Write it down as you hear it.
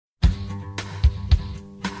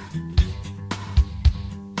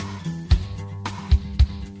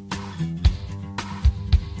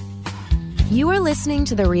You are listening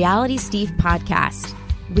to the Reality Steve podcast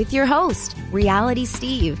with your host, Reality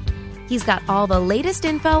Steve. He's got all the latest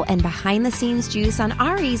info and behind-the-scenes juice on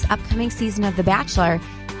Ari's upcoming season of The Bachelor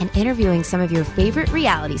and interviewing some of your favorite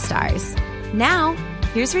reality stars. Now,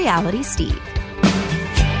 here's Reality Steve.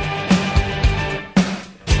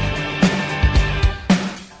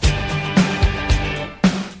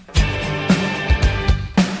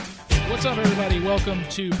 What's up, everybody? Welcome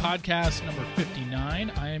to podcast number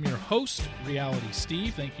 59. I am your host, Reality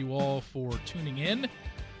Steve. Thank you all for tuning in.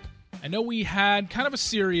 I know we had kind of a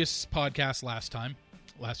serious podcast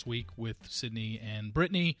last week with Sydney and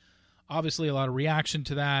Brittany. Obviously, a lot of reaction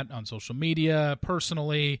to that on social media,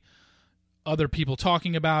 personally, other people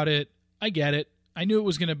talking about it. I get it. I knew it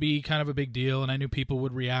was going to be kind of a big deal, and I knew people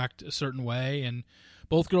would react a certain way, and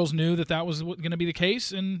both girls knew that that was going to be the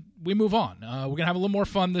case, and we move on. We're going to have a little more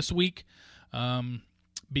fun this week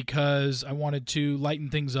because I wanted to lighten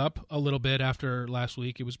things up a little bit after last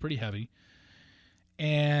week. It was pretty heavy.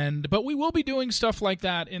 But we will be doing stuff like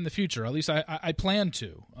that in the future. At least I plan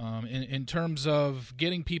to, in terms of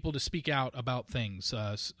getting people to speak out about things.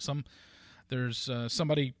 There's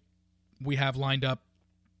somebody we have lined up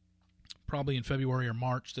probably in February or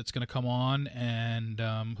March that's going to come on and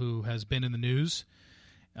who has been in the news.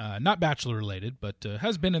 Not Bachelor related, but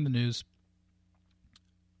has been in the news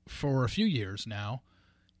for a few years now.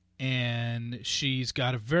 And she's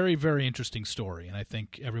got a very, very interesting story, and I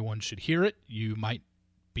think everyone should hear it. You might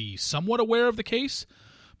be somewhat aware of the case,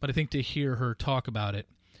 but I think to hear her talk about it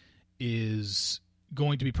is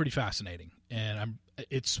going to be pretty fascinating. And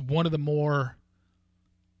it's one of the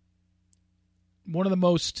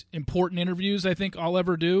most important interviews I think I'll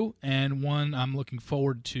ever do, and one I'm looking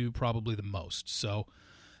forward to probably the most. So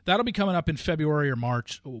that'll be coming up in February or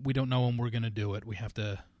March. We don't know when we're going to do it. We have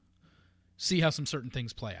to see how some certain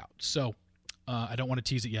things play out. So I don't want to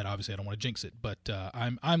tease it yet. Obviously, I don't want to jinx it, but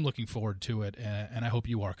I'm looking forward to it, and I hope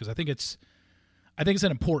you are, because I think it's an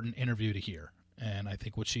important interview to hear, and I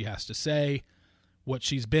think what she has to say, what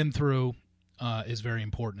she's been through, is very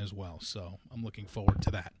important as well. So I'm looking forward to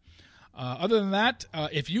that. Other than that,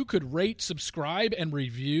 if you could rate, subscribe, and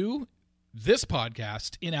review this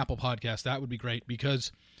podcast in Apple Podcasts, that would be great,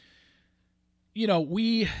 because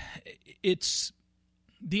the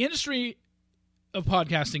industry of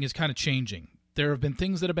podcasting is kind of changing. There have been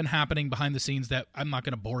things that have been happening behind the scenes that I'm not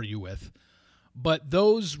going to bore you with, but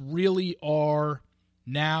those really are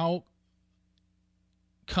now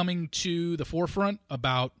coming to the forefront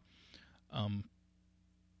about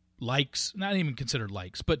likes, not even considered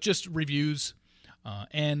likes, but just reviews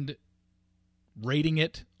and rating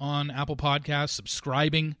it on Apple Podcasts,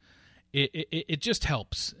 subscribing. It just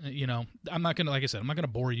helps. I'm not going to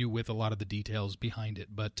bore you with a lot of the details behind it,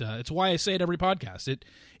 but it's why I say it every podcast.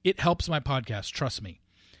 It helps my podcast, trust me.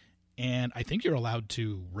 And I think you're allowed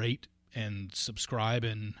to rate and subscribe,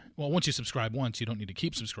 and once you subscribe once, you don't need to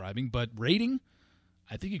keep subscribing, but rating,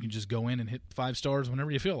 I think you can just go in and hit 5 stars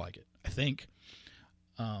whenever you feel like it, I think.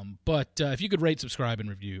 But if you could rate, subscribe, and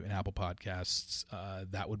review in Apple Podcasts,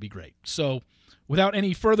 that would be great. So without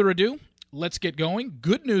any further ado, let's get going.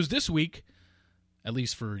 Good news this week, at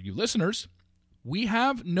least for you listeners, we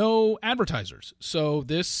have no advertisers. So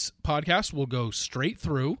this podcast will go straight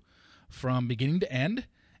through from beginning to end,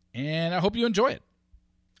 and I hope you enjoy it.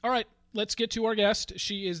 All right, let's get to our guest.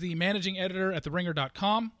 She is the managing editor at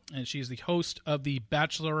TheRinger.com, and she is the host of the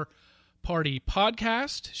Bachelor Party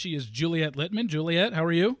podcast. She is Juliet Litman. Juliet, how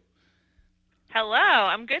are you? Hello,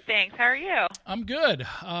 I'm good, thanks. How are you? I'm good.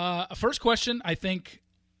 First question, I think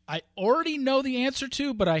I already know the answer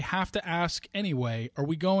to, but I have to ask anyway. Are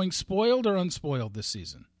we going spoiled or unspoiled this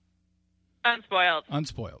season? Unspoiled.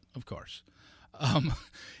 Unspoiled, of course.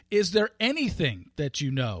 Is there anything that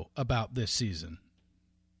you know about this season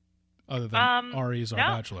other than Ari is our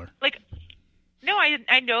bachelor? No,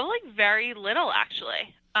 I know very little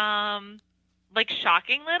actually.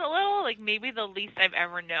 Shocking little, maybe the least I've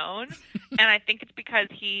ever known. And I think it's because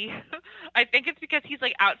he's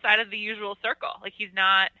outside of the usual circle. He's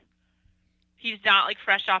not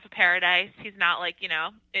fresh off of Paradise. He's not he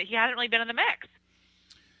hasn't really been in the mix.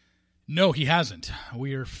 No, he hasn't.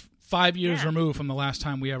 We are 5 years removed from the last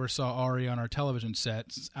time we ever saw Ari on our television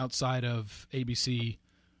sets, outside of ABC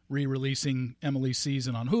re-releasing Emily's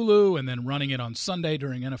season on Hulu and then running it on Sunday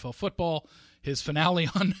during NFL football. His finale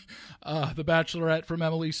on The Bachelorette from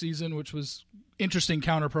Emily's season, which was interesting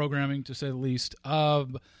counter-programming, to say the least.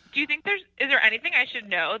 Do you think is there anything I should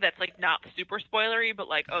know that's not super spoilery, but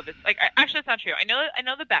actually that's not true. I know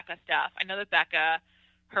the Becca stuff. I know that Becca,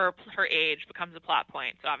 her age becomes a plot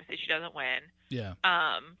point, so obviously she doesn't win. Yeah.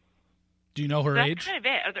 Do you know her age? That's kind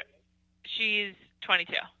of it.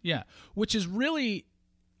 22. Yeah, which is really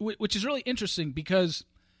interesting because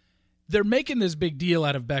they're making this big deal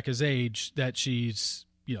out of Becca's age that she's,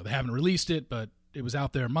 they haven't released it, but it was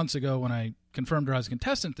out there months ago when I confirmed her as a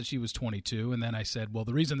contestant that she was 22. And then I said, well,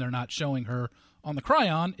 the reason they're not showing her on the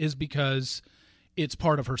Cryon is because it's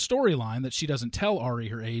part of her storyline that she doesn't tell Ari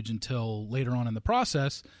her age until later on in the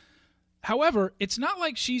process. However, it's not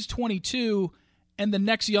like she's 22 and the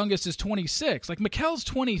next youngest is 26. Like, Mikkel's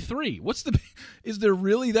 23. Is there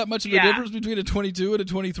really that much of a difference between a 22 and a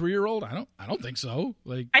 23-year-old? I don't think so.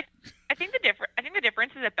 Like, I think the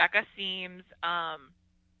difference is that Becca seems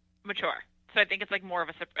mature. So I think it's like more of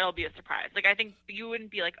it'll be a surprise. Like, I think you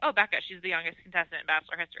wouldn't be like, oh, Becca, she's the youngest contestant in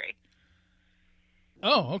Bachelor history.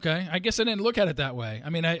 Oh, okay. I guess I didn't look at it that way. I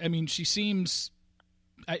mean, she seems,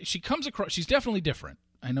 she comes across, she's definitely different.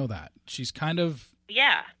 I know that. She's kind of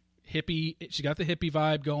hippie. She got the hippie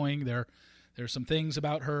vibe going. There's some things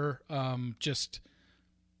about her just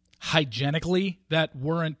hygienically that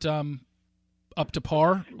weren't up to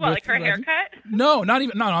par. Like her haircut? No, not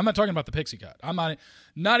even. No, I'm not talking about the pixie cut. I'm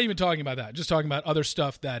not even talking about that. Just talking about other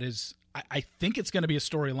stuff that is. I think it's going to be a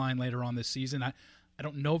storyline later on this season. I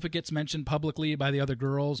don't know if it gets mentioned publicly by the other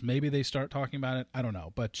girls. Maybe they start talking about it. I don't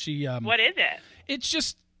know. But she. What is it? It's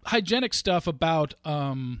just hygienic stuff about.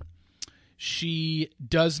 She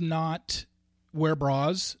does not wear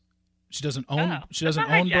bras. She doesn't own. She doesn't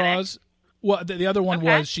own bras. Well, the other one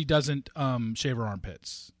was she doesn't shave her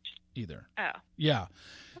armpits either. Oh. Yeah.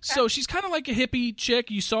 So she's kind of like a hippie chick.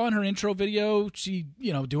 You saw in her intro video, she,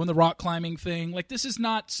 doing the rock climbing thing. Like, this is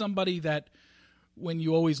not somebody that, when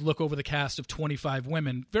you always look over the cast of 25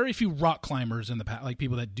 women, very few rock climbers in the past, like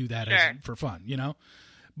people that do that for fun,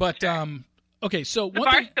 But, okay, so the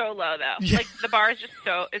bar's so low, though. Yeah. Like, the bar is just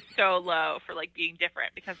so low for, like, being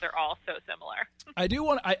different because they're all so similar. I do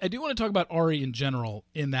want to talk about Ari in general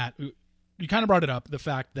in that you kind of brought it up, the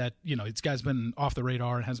fact that, this guy's been off the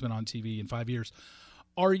radar and has been on TV in 5 years.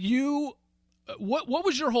 Are you what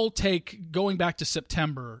was your whole take going back to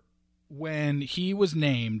September when he was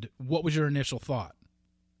named? What was your initial thought?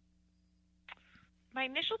 My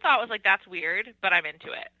initial thought was like, that's weird, but I'm into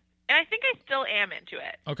it. And I think I still am into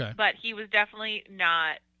it. Okay. But he was definitely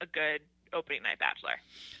not a good opening night Bachelor.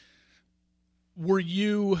 Would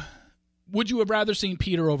you have rather seen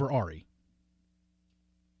Peter over Ari?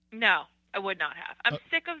 No, I would not have. I'm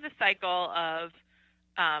sick of the cycle of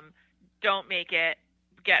don't make it,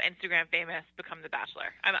 get Instagram famous, become the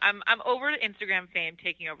Bachelor. I'm over Instagram fame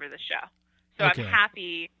taking over the show. So okay.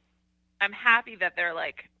 I'm happy that they're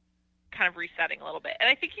like kind of resetting a little bit. And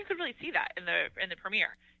I think you could really see that in the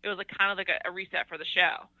premiere. It was like kind of like a reset for the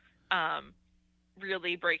show.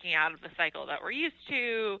 Really breaking out of the cycle that we're used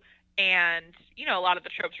to, and a lot of the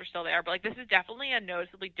tropes are still there, but like this is definitely a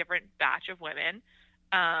noticeably different batch of women.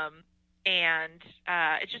 And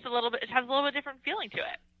it's just it has a little bit different feeling to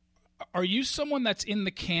it. Are you someone that's in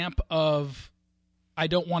the camp of, I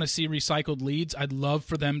don't want to see recycled leads? I'd love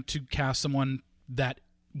for them to cast someone that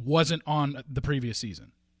wasn't on the previous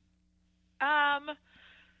season. Not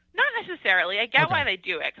necessarily. I get why they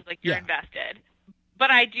do it, because like you're invested. But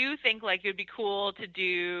I do think like it would be cool to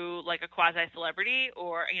do like a quasi-celebrity,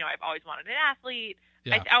 or I've always wanted an athlete.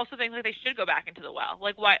 Yeah. I also think like they should go back into the well.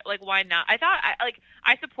 Like why not?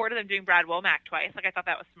 I supported them doing Brad Womack twice. Like I thought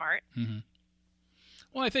that was smart. Mm-hmm.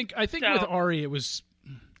 Well, I think with Ari,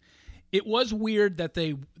 it was weird that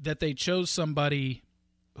they chose somebody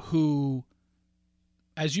who,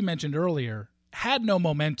 as you mentioned earlier, had no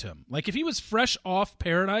momentum. Like if he was fresh off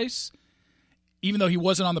Paradise, even though he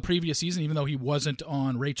wasn't on the previous season, even though he wasn't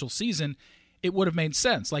on Rachel's season, it would have made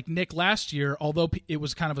sense. Like Nick last year, although it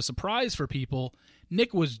was kind of a surprise for people,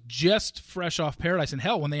 Nick was just fresh off Paradise, and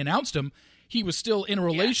hell, when they announced him, he was still in a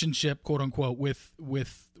relationship, quote unquote, with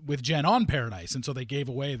Jen on Paradise, and so they gave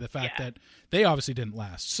away the fact that they obviously didn't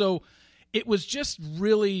last. So it was just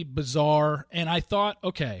really bizarre, and I thought,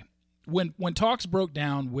 okay, when talks broke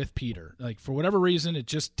down with Peter, like for whatever reason, it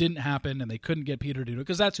just didn't happen, and they couldn't get Peter to do it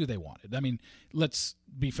because that's who they wanted. I mean, let's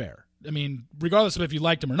be fair. I mean, regardless of if you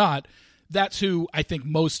liked him or not, that's who I think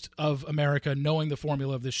most of America, knowing the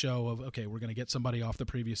formula of this show of, okay, we're going to get somebody off the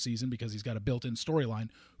previous season because he's got a built-in storyline,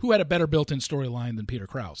 who had a better built-in storyline than Peter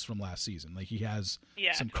Krause from last season. Like he has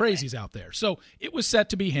some crazies out there. So it was set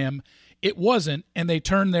to be him. It wasn't, and they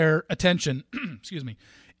turned their attention, excuse me,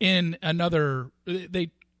 in another,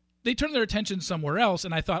 they turned their attention somewhere else,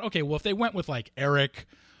 and I thought, okay, well, if they went with like Eric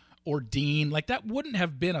or Dean, like that wouldn't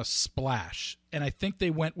have been a splash. And I think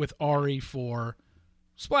they went with Ari for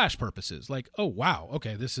splash purposes. Like, oh, wow,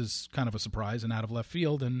 okay, this is kind of a surprise and out of left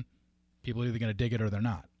field, and people are either going to dig it or they're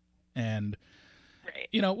not. And,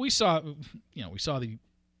 we saw the,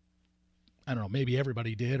 I don't know, maybe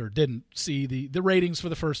everybody did or didn't see the ratings for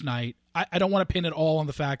the first night. I don't want to pin it all on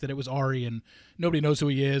the fact that it was Ari and nobody knows who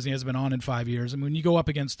he is and he hasn't been on in 5 years. I mean, when you go up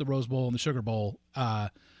against the Rose Bowl and the Sugar Bowl,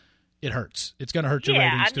 it hurts. It's going to hurt your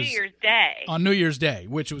ratings. On New Year's Day. On New Year's Day,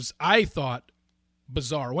 which was, I thought,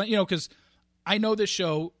 bizarre. When, because I know this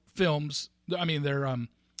show films, I mean,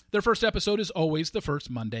 their first episode is always the first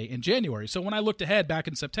Monday in January. So when I looked ahead back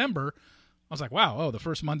in September, I was like, wow, the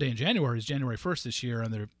first Monday in January is January 1st this year,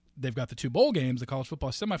 and they've got the 2 bowl games, the college football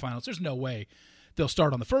semifinals. There's no way they'll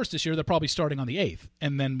start on the 1st this year. They're probably starting on the 8th.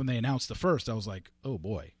 And then when they announced the 1st, I was like, oh,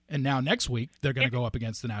 boy. And now next week, they're going to go up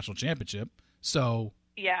against the national championship. So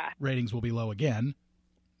ratings will be low again.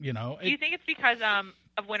 Do you think it's because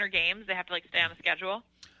of winter games? They have to stay on the schedule?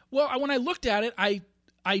 Well, when I looked at it,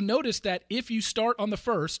 I noticed that if you start on the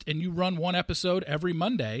 1st and you run one episode every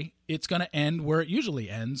Monday, it's going to end where it usually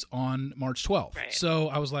ends on March 12th. Right. So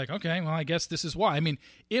I was like, okay, well, I guess this is why. I mean,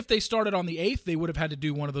 if they started on the 8th, they would have had to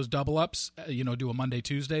do one of those double ups, do a Monday,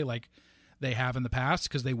 Tuesday like they have in the past,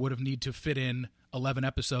 because they would have need to fit in 11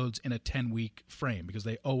 episodes in a 10-week frame, because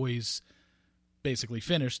they always basically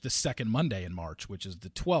finish the second Monday in March, which is the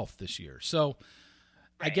 12th this year. So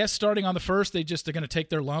I guess starting on the 1st, they're going to take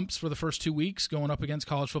their lumps for the first 2 weeks going up against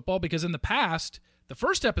college football, because in the past, the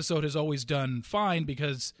first episode has always done fine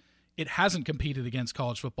because it hasn't competed against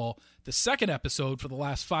college football. The second episode for the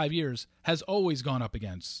last 5 years has always gone up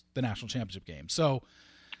against the national championship game. So,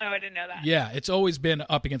 I didn't know that. Yeah, it's always been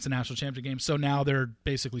up against the national championship game. So now they're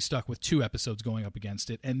basically stuck with 2 episodes going up against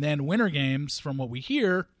it. And then Winter Games, from what we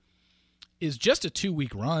hear, is just a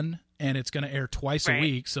 2-week run, and it's going to air twice a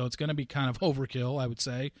week, so it's going to be kind of overkill, I would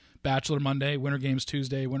say. Bachelor Monday, Winter Games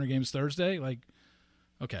Tuesday, Winter Games Thursday.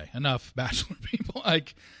 Okay, enough Bachelor people.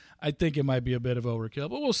 I think it might be a bit of overkill,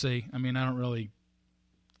 but we'll see. I mean, I don't really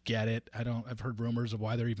get it. I've heard rumors of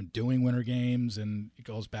why they're even doing Winter Games, and it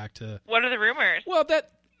goes back to... What are the rumors? Well,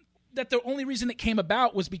 that the only reason it came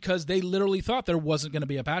about was because they literally thought there wasn't going to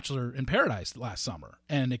be a Bachelor in Paradise last summer,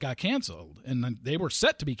 and it got canceled, and they were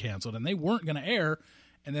set to be canceled, and they weren't going to air,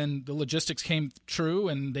 and then the logistics came true,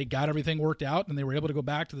 and they got everything worked out, and they were able to go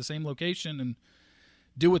back to the same location and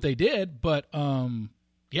do what they did. But I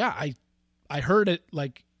heard it,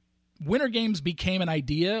 Winter Games became an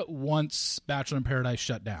idea once Bachelor in Paradise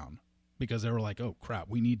shut down, because they were like, oh crap,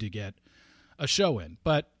 we need to get a show in.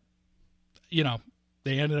 But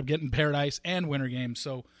they ended up getting Paradise and Winter Games,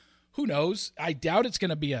 so who knows? I doubt it's going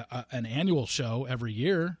to be an annual show every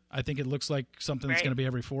year. I think it looks like something that's going to be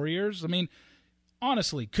every 4 years. I mean,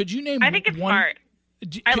 honestly, could you name? I think it's smart.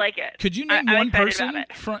 I like it. Could you name one person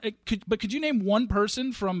could you name one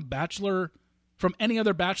person from any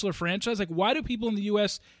other Bachelor franchise? Why do people in the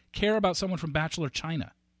U.S. care about someone from Bachelor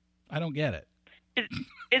China? I don't get it.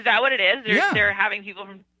 Is that what it is? They're having people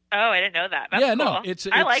from... Oh, I didn't know that. That's cool. No,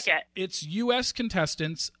 I like it. It's U.S.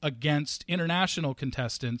 contestants against international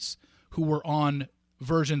contestants who were on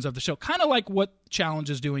versions of the show. Kind of like what Challenge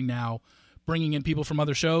is doing now, bringing in people from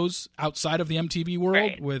other shows outside of the MTV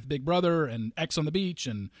world with Big Brother and X on the Beach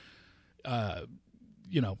and,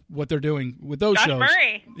 what they're doing with those shows. Josh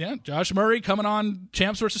Murray. Yeah, Josh Murray coming on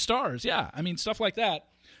Champs vs. Stars. Yeah, I mean, stuff like that.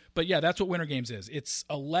 But, yeah, that's what Winter Games is. It's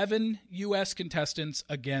 11 U.S. contestants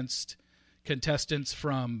against contestants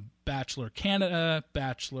from Bachelor Canada,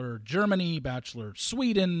 Bachelor Germany, Bachelor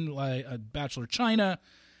Sweden, Bachelor China.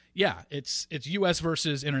 Yeah, it's U.S.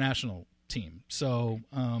 versus international team. So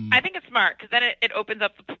I think it's smart, because then it opens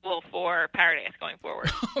up the pool for Paradise going forward.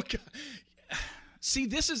 Okay. See,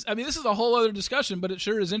 this is a whole other discussion, but it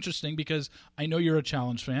sure is interesting, because I know you're a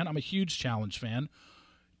Challenge fan. I'm a huge Challenge fan.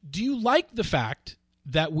 Do you like the fact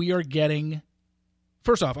that we are getting...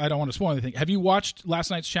 First off, I don't want to spoil anything. Have you watched last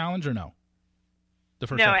night's Challenge or no?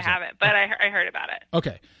 No, episode. I haven't, but I heard about it.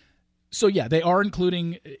 Okay. So, yeah, they are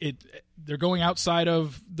including it. They're going outside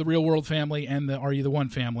of the Real World family and the Are You the One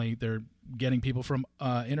family. They're getting people from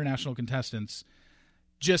international contestants.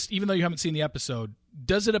 Just, even though you haven't seen the episode,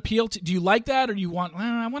 does it appeal to... Do you like that, or do you want...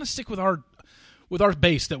 I want to stick with our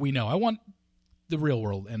base that we know. I want the Real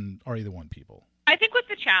World and Are You the One people. I think with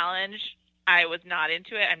the Challenge, I was not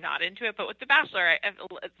into it. I'm not into it. But with The Bachelor, it's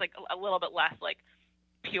a little bit less,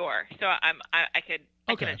 pure, so I can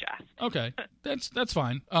adjust. Okay, that's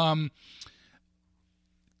fine. I want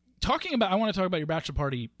to talk about your Bachelor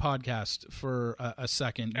Party podcast for a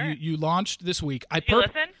second. Sure. You launched this week. Did you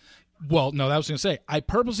listen? Well, no, that was going to say, I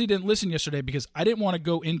purposely didn't listen yesterday because I didn't want to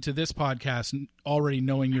go into this podcast already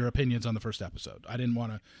knowing your opinions on the first episode. I didn't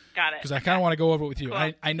want to. Got it. Because I kind of want to go over it with you.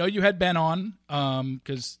 Cool. I know you had Ben on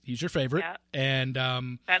because he's your favorite. Yep. And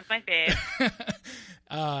Ben's my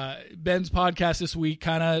fave. Ben's podcast this week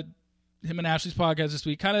kind of him and Ashley's podcast this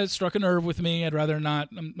week kind of struck a nerve with me. I'd rather not.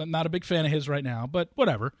 I'm not a big fan of his right now, but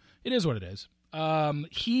whatever. It is what it is.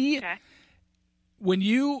 When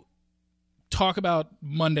you talk about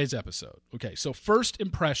Monday's episode, okay, so first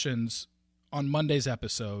impressions on Monday's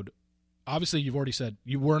episode, obviously you've already said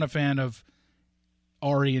you weren't a fan of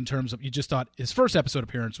Ari in terms of, you just thought his first episode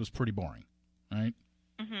appearance was pretty boring, right?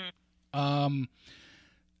 Mm-hmm.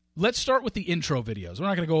 Let's start with the intro videos. We're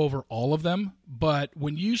not going to go over all of them, but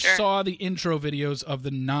when you saw the intro videos of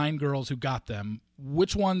the 9 girls who got them,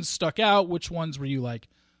 which ones stuck out? Which ones were you like,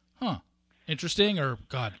 interesting, or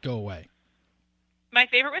God, go away? My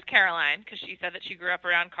favorite was Caroline, because she said that she grew up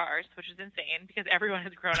around cars, which is insane because everyone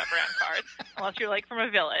has grown up around cars, unless you're like from a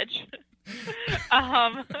village.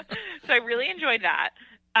 So I really enjoyed that.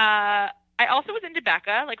 I also was into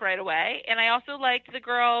Becca, like right away, and I also liked the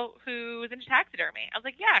girl who was into taxidermy. I was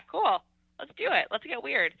like, yeah, cool. Let's do it. Let's get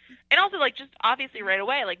weird. And also, like, just obviously right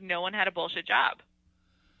away, like, no one had a bullshit job.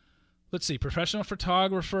 Let's see, professional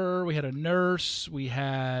photographer, we had a nurse, we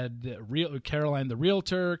had Caroline the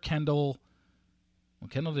realtor, Kendall. Well,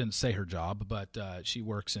 Kendall didn't say her job, but she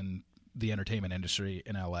works in the entertainment industry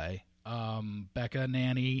in L.A. Becca,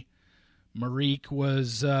 nanny. Marique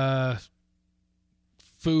was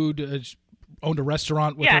food, owned a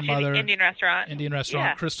restaurant with her mother. Indian restaurant.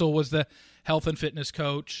 Yeah. Crystal was the health and fitness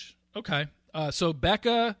coach. Okay. So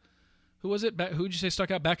Becca, who was it? Who did you say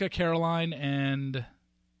stuck out? Becca, Caroline, and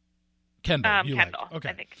Kendall. Kendall, okay.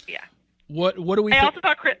 I think, yeah. What do we? I also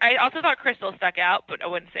thought Crystal stuck out, but I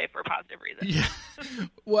wouldn't say for a positive reason. Yeah.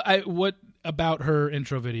 What about her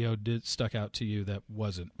intro video stuck out to you that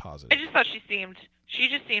wasn't positive? I just thought she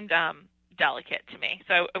just seemed delicate to me,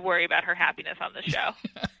 so I worry about her happiness on the show.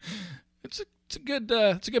 It's a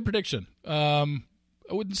good prediction. I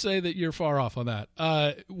wouldn't say that you're far off on that.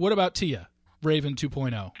 What about Tia, Raven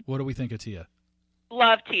 2.0? What do we think of Tia?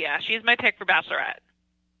 Love Tia. She's my pick for Bachelorette.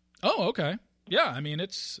 Oh, okay. Yeah, maybe not.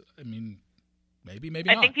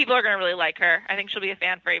 I think people are going to really like her. I think she'll be a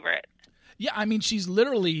fan favorite. Yeah, she's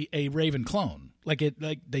literally a Raven clone. Like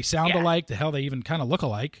they sound alike. The hell, they even kind of look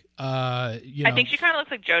alike. I think she kind of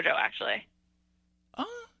looks like JoJo, actually.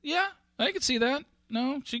 Yeah, I could see that.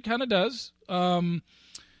 No, she kind of does. I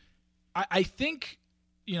think,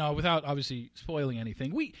 without obviously spoiling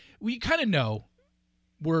anything, we kind of know.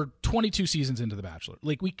 We're 22 seasons into The Bachelor.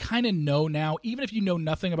 Like, we kind of know now, even if you know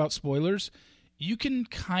nothing about spoilers, you can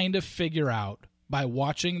kind of figure out by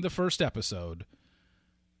watching the first episode,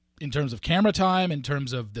 in terms of camera time, in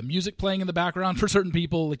terms of the music playing in the background for certain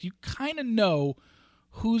people, like, you kind of know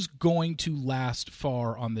who's going to last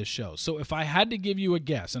far on this show. So if I had to give you a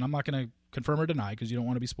guess, and I'm not going to confirm or deny because you don't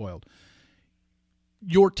want to be spoiled,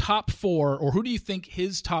 your top 4, or who do you think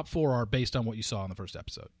his top 4 are based on what you saw in the first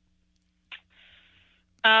episode?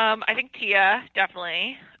 I think Tia,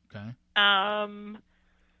 definitely. Okay.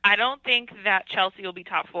 I don't think that Chelsea will be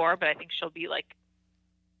top 4, but I think she'll be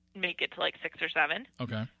make it to 6 or 7.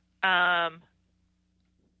 Okay.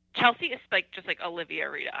 Chelsea is just like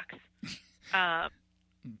Olivia Redux.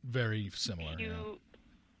 Very similar. Who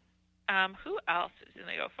else is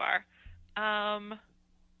going to go far? I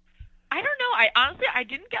don't know. I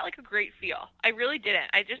didn't get a great feel. I really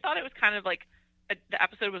didn't. I just thought it was kind of the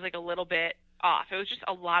episode was a little bit off. It was just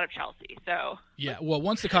a lot of Chelsea. So yeah. Well,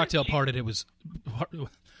 once the cocktail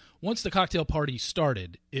party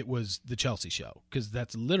started, it was the Chelsea show, because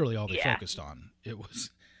that's literally all they focused on. It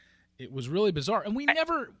was really bizarre, and we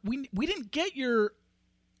didn't get your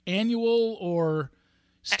annual or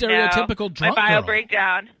stereotypical drunk my bio girl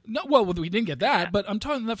breakdown. No, well, we didn't get that, but I'm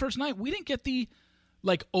talking that first night. We didn't get the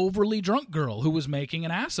overly drunk girl who was making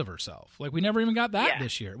an ass of herself. We never even got that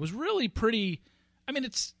this year. It was really pretty.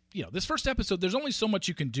 It's this first episode. There's only so much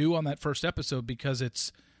you can do on that first episode because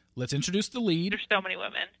it's let's introduce the lead. There's so many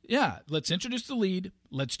women. Yeah, let's introduce the lead.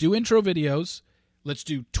 Let's do intro videos. Let's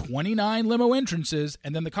do 29 limo entrances,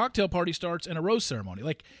 and then the cocktail party starts and a rose ceremony.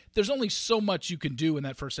 There's only so much you can do in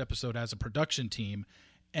that first episode as a production team.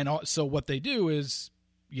 And so what they do is,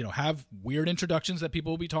 have weird introductions that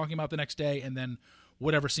people will be talking about the next day, and then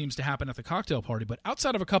whatever seems to happen at the cocktail party. But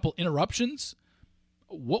outside of a couple interruptions,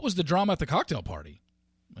 what was the drama at the cocktail party?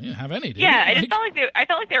 We didn't have any, did we? I just felt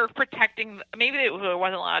like they were protecting. Maybe there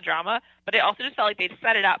wasn't a lot of drama, but I also just felt like they'd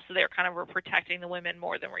set it up so they were protecting the women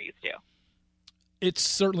more than we're used to. It's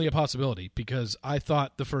certainly a possibility, because I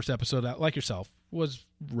thought the first episode, like yourself, was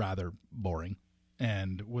rather boring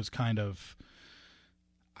and was kind of.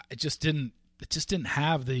 It just didn't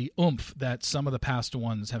have the oomph that some of the past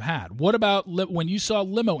ones have had. What about when you saw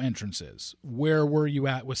limo entrances? Where were you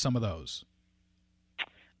at with some of those?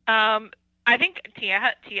 I think Tia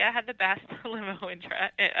had the best limo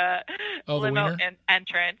entrance.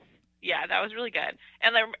 Yeah, that was really good.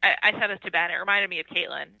 And I said this to Ben. It reminded me of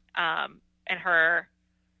Caitlyn, and her,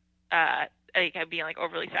 like being like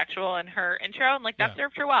overly sexual in her intro, and like that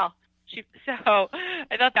served her well. So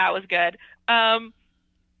I thought that was good.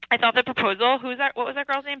 I thought the proposal. Who's that? What was that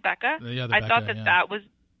girl's name? Becca. Yeah, I thought that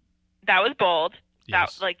was bold.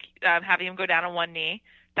 Yes. That like having him go down on one knee.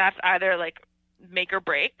 That's either like make or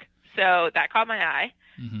break. So that caught my eye.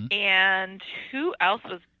 Mm-hmm. And who else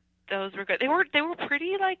was? Those were good. They were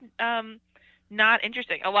pretty like not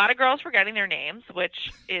interesting. A lot of girls forgetting their names,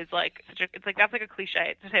 which is like that's like a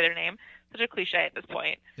cliche to say their name. Such a cliche at this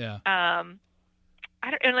point. Yeah.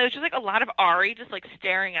 And it was just like a lot of Ari just like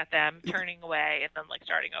staring at them, turning away, and then like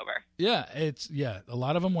starting over. Yeah, a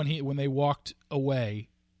lot of them when they walked away,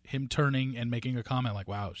 him turning and making a comment like,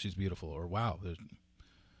 "Wow, she's beautiful," or "Wow,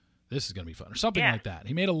 this is gonna be fun," or something like that.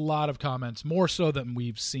 He made a lot of comments, more so than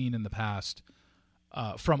we've seen in the past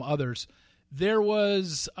from others. There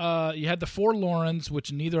was you had the four Laurens,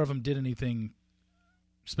 which neither of them did anything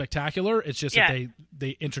spectacular. It's just that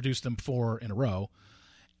they introduced them 4 in a row.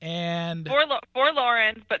 And four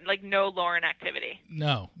Laurens, but like no Lauren activity.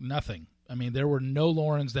 No, nothing. I mean, there were no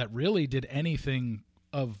Laurens that really did anything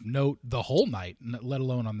of note the whole night, let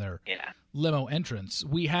alone on their limo entrance.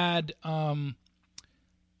 We had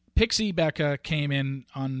Pixie Becca came in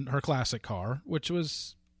on her classic car, which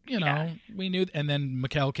was, we knew. And then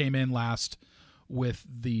Mikkel came in last with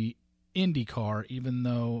the Indy car, even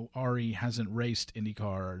though Ari hasn't raced Indy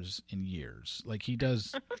cars in years. Like he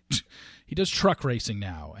does truck racing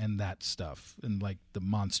now and that stuff and like the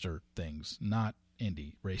monster things, not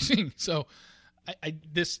Indy racing. So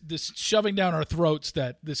this shoving down our throats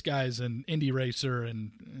that this guy's an Indy racer,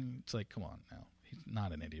 and it's like, come on now, he's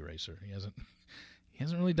not an Indy racer. He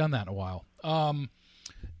hasn't really done that in a while.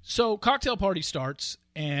 So cocktail party starts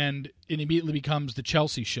and it immediately becomes the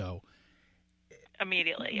Chelsea show.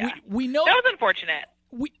 Immediately, yeah. We know that was unfortunate.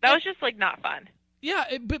 That was just like not fun. Yeah,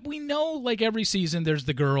 but we know like every season there's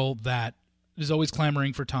the girl that is always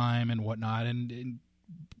clamoring for time and whatnot, and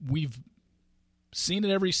we've seen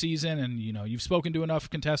it every season. And you've spoken to enough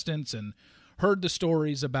contestants and heard the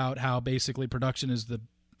stories about how basically production is the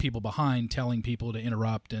people behind telling people to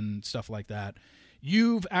interrupt and stuff like that.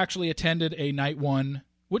 You've actually attended a night one.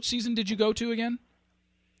 Which season did you go to again?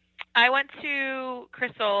 I went to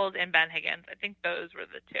Chris Old and Ben Higgins. I think those were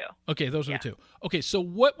the two. Okay, those were the two. Okay, so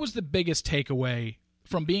what was the biggest takeaway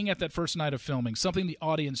from being at that first night of filming, something the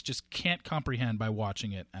audience just can't comprehend by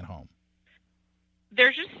watching it at home?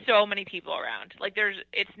 There's just so many people around. Like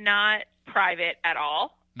it's not private at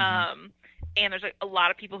all. Mm-hmm. And there's like a lot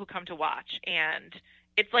of people who come to watch, and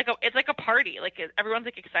it's like a party. Like everyone's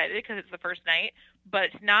like excited because it's the first night, but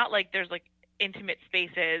it's not like there's like intimate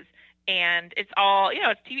spaces. And it's all,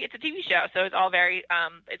 it's a TV show, so it's all very,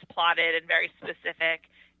 it's plotted and very specific.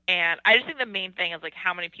 And I just think the main thing is like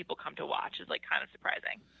how many people come to watch is like kind of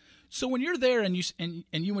surprising. So when you're there and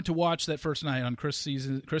you went to watch that first night on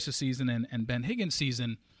Chris's season and Ben Higgins'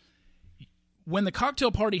 season, when the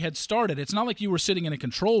cocktail party had started, it's not like you were sitting in a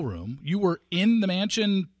control room. You were in the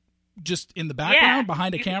mansion, just in the background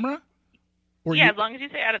behind a camera. As long as you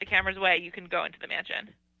stay out of the camera's way, you can go into the mansion.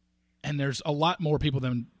 And there's a lot more people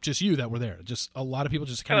than just you that were there. Just a lot of people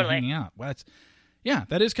just kind of hanging out. Well,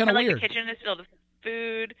 that is kind of weird. The kitchen is filled with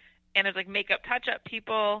food, and there's like makeup touch-up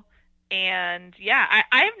people, and I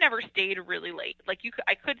have never stayed really late. Like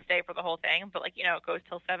I could stay for the whole thing, but like it goes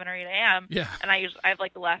till 7 or 8 a.m. Yeah. And I've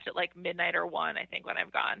like left at like midnight or 1, I think, when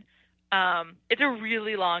I've gone. It's a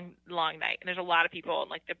really long night, and there's a lot of people, and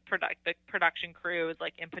like the production crew is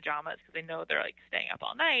like in pajamas because they know they're like staying up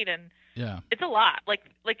all night, and it's a lot. Like.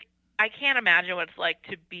 I can't imagine what it's like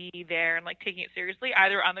to be there and like taking it seriously,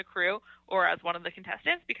 either on the crew or as one of the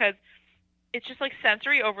contestants, because it's just like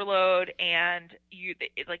sensory overload, and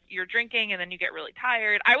you're drinking and then you get really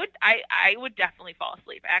tired. I would definitely fall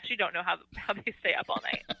asleep. I actually don't know how they stay up all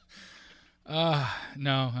night.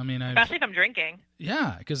 No, I mean, especially if I'm drinking.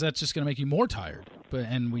 Yeah, because that's just going to make you more tired. But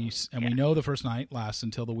we know the first night lasts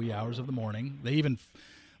until the wee hours of the morning. They even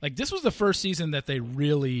this was the first season that they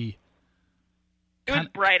really. It was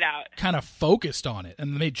bright out. Kind of focused on it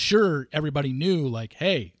and made sure everybody knew, like,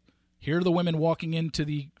 hey, here are the women walking into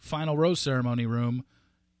the final rose ceremony room,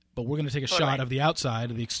 but we're going to take a shot of the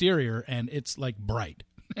outside, of the exterior, and it's like bright.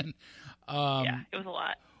 And, it was a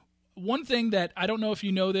lot. One thing that I don't know if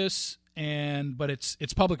you know this, but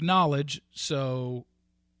it's public knowledge. So,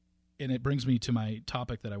 and it brings me to my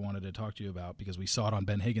topic that I wanted to talk to you about, because we saw it on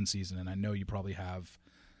Ben Higgins' season, and I know you probably have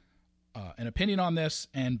an opinion on this,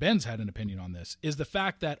 and Ben's had an opinion on this, is the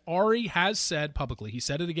fact that Ari has said publicly, he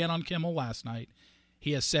said it again on Kimmel last night,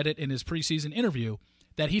 he has said it in his preseason interview,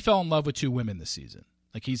 that he fell in love with 2 women this season.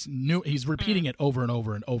 Like he's repeating it over and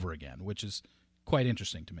over and over again, which is quite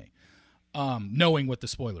interesting to me, knowing what the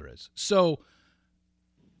spoiler is. So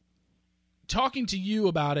talking to you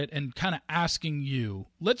about it and kind of asking you,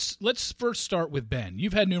 let's first start with Ben.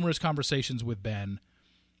 You've had numerous conversations with Ben,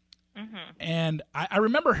 and I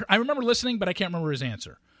remember listening, but I can't remember his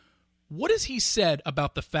answer. What has he said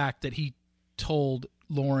about the fact that he told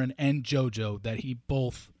Lauren and JoJo that he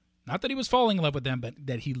both, not that he was falling in love with them, but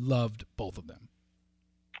that he loved both of them?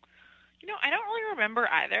 You know, I don't really remember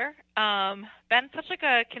either. Ben's such like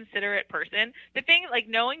a considerate person. The thing, like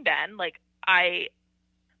knowing Ben, like I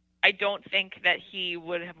don't think that he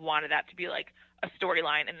would have wanted that to be like a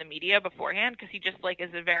storyline in the media beforehand, because he just like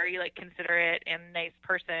is a very like considerate and nice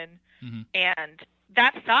person, and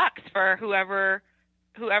that sucks for whoever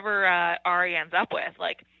Ari ends up with.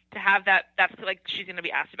 Like to have that's like she's gonna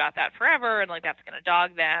be asked about that forever, and like that's gonna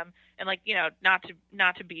dog them, and like, you know, not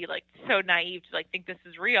to be like so naive to like think this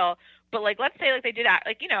is real, but like let's say like they did act,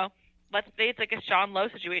 like, you know, let's say it's like a Sean Lowe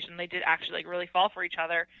situation, they did actually like really fall for each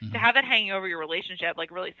other. To have that hanging over your relationship like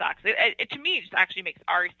really sucks. It to me just actually makes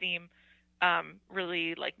Ari seem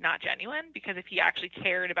really like not genuine, because if he actually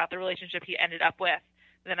cared about the relationship he ended up with,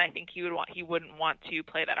 then I think he wouldn't want to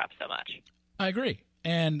play that up so much. I agree.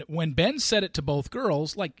 And when Ben said it to both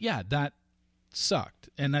girls, like, yeah, that sucked.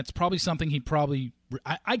 And that's probably something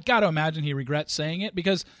I got to imagine he regrets saying it,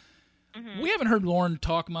 because we haven't heard Lauren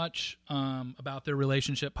talk much about their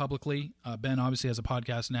relationship publicly. Ben obviously has a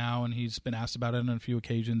podcast now, and he's been asked about it on a few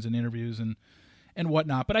occasions in interviews and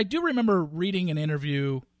whatnot. But I do remember reading an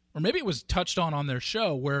interview, or maybe it was touched on their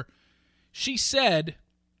show, where she said,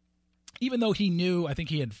 even though he knew, I think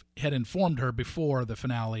he had informed her before the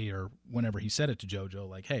finale or whenever he said it to JoJo,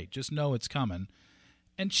 like, hey, just know it's coming.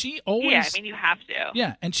 And she always... Yeah, I mean, you have to.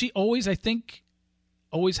 Yeah, and she always, I think,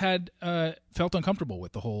 had felt uncomfortable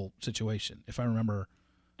with the whole situation, if I remember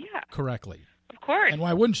correctly. Of course. And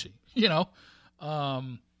why wouldn't she? You know?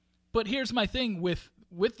 But here's my thing with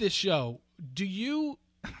this show. Do you...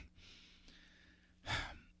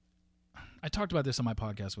 I talked about this on my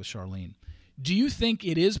podcast with Charlene. Do you think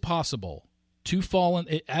it is possible to fall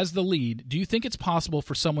in, as the lead, do you think it's possible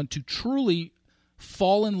for someone to truly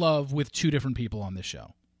fall in love with two different people on this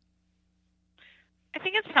show? I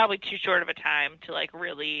think it's probably too short of a time to like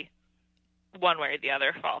really one way or the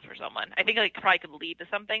other fall for someone. I think it probably could lead to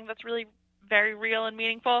something that's really very real and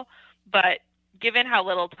meaningful, but given how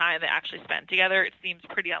little time they actually spent together, it seems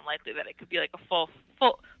pretty unlikely that it could be like a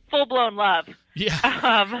full-blown love.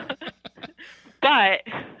 Yeah. But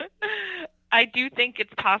I do think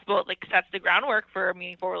it's possible it like sets the groundwork for a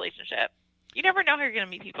meaningful relationship. You never know how you're going to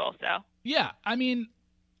meet people, so. Yeah, I mean,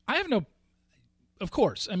 of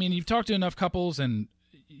course. I mean, you've talked to enough couples and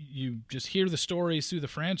you just hear the stories through the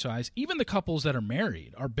franchise. Even the couples that are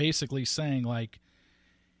married are basically saying, like,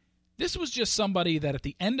 this was just somebody that at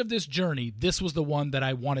the end of this journey, this was the one that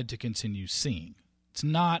I wanted to continue seeing. It's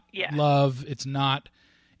not love. It's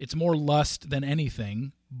more lust than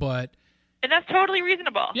anything, but. And that's totally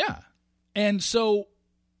reasonable. Yeah. And so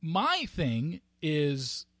my thing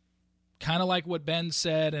is kind of like what Ben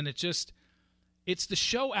said, and it's the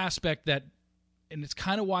show aspect that, and it's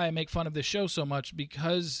kind of why I make fun of this show so much,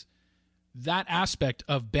 because that aspect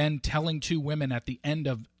of Ben telling two women at the end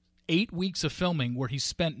of 8 weeks of filming, where he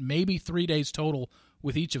spent maybe 3 days total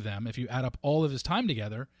with each of them, if you add up all of his time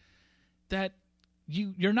together, that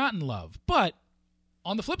you're not in love. But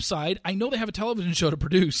on the flip side, I know they have a television show to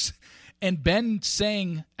produce, and Ben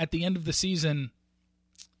saying at the end of the season,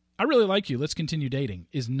 I really like you, let's continue dating,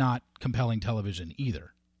 is not compelling television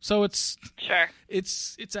either. So it's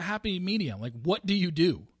a happy medium. Like, what do you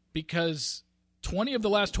do? Because 20 of the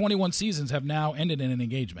last 21 seasons have now ended in an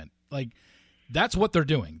engagement. Like, that's what they're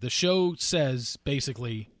doing. The show says,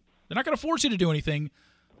 basically, they're not going to force you to do anything,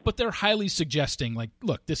 but they're highly suggesting, like,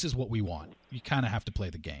 look, this is what we want. You kind of have to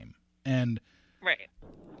play the game. And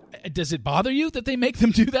does it bother you that they make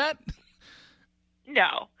them do that?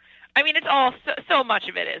 No. I mean, it's all so much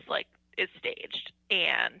of it is staged,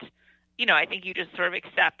 and you know, I think you just sort of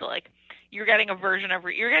accept like you're getting a version of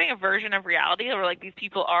reality where like these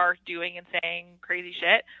people are doing and saying crazy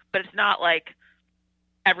shit, but it's not like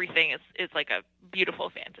everything is like a beautiful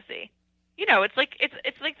fantasy. You know, it's like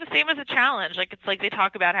the same as a challenge. Like it's like they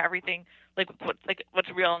talk about how everything what's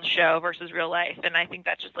real in the show versus real life, and I think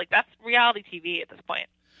that's just like that's reality TV at this point.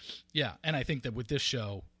 Yeah, and I think that with this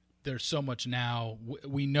show, there's so much now.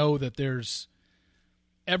 We know that there's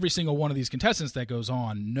every single one of these contestants that goes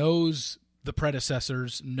on knows the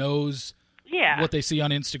predecessors, knows what they see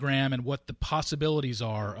on Instagram and what the possibilities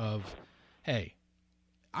are of, hey,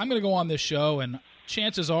 I'm going to go on this show, and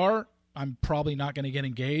chances are I'm probably not going to get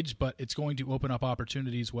engaged, but it's going to open up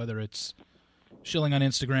opportunities, whether it's shilling on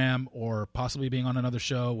Instagram or possibly being on another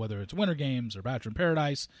show, whether it's Winter Games or Bachelor in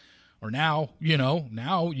Paradise, or now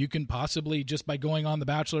you can possibly, just by going on The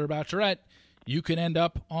Bachelor or Bachelorette, you can end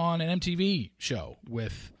up on an MTV show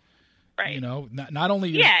with, right. Not only...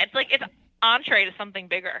 Yeah, it's like it's entree to something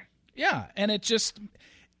bigger. Yeah, and it just,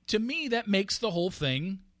 to me, that makes the whole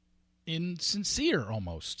thing insincere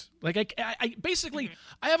almost. Like I basically,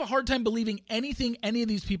 I have a hard time believing anything any of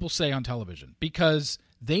these people say on television, because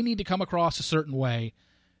they need to come across a certain way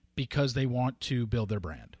because they want to build their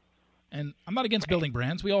brand. And I'm not against building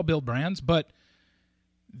brands. We all build brands, but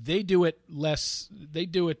they do it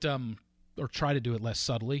or try to do it less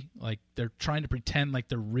subtly. Like they're trying to pretend like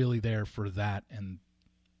they're really there for that, and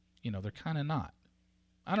they're kind of not.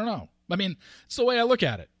 I don't know. I mean, it's the way I look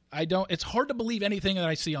at it. It's hard to believe anything that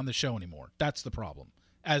I see on the show anymore. That's the problem.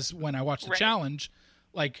 As when I watch the challenge,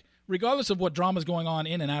 like regardless of what drama is going on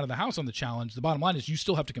in and out of the house on the challenge, the bottom line is you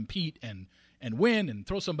still have to compete and win and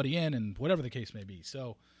throw somebody in and whatever the case may be.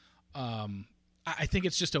 So I think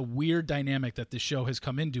it's just a weird dynamic that this show has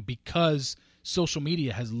come into, because social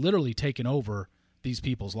media has literally taken over these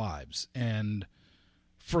people's lives, and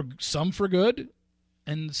for some for good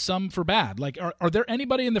and some for bad. Like, are there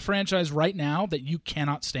anybody in the franchise right now that you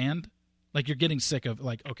cannot stand? Like, you're getting sick of,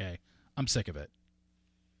 like, okay, I'm sick of it.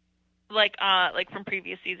 Like from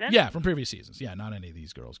previous seasons? Yeah, from previous seasons. Yeah, not any of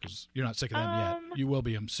these girls, because you're not sick of them yet. You will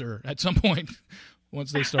be, I'm sure, at some point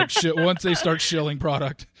once they start shilling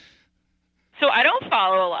product. So I don't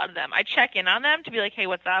follow a lot of them. I check in on them to be like, hey,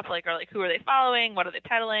 what's up? Like, or like, who are they following? What are they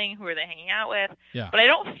titling? Who are they hanging out with? Yeah. But I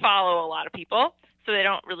don't follow a lot of people, so they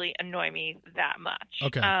don't really annoy me that much.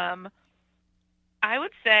 Okay. I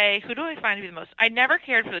would say, who do I find to be the most? I never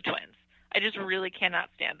cared for the twins. I just really cannot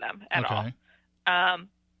stand them at all.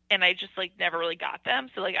 And I just like never really got them.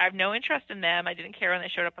 So like I have no interest in them. I didn't care when they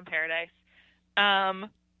showed up on Paradise.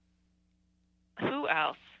 Who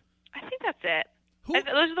else? I think that's it.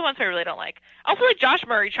 Those are the ones who I really don't like. Also, like Josh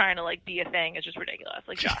Murray trying to like be a thing is just ridiculous.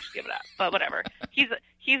 Like, Josh, give it up. But whatever. He's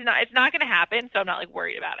not. It's not going to happen. So I'm not like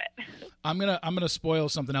worried about it. I'm gonna spoil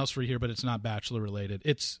something else for you here, but it's not Bachelor related.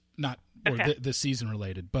 It's not this season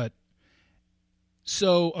related. But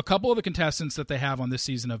so a couple of the contestants that they have on this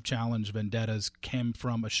season of Challenge Vendettas came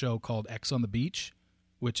from a show called X on the Beach,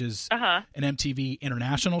 which is an MTV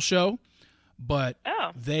international show. But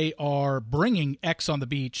they are bringing X on the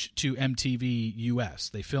Beach to MTV US.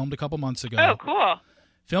 They filmed a couple months ago. Oh, cool.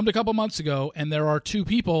 And there are two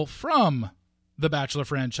people from the Bachelor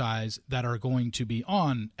franchise that are going to be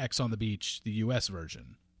on X on the Beach, the US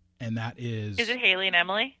version. And that is... Is it Haley and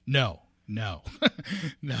Emily? No. No,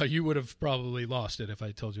 you would have probably lost it if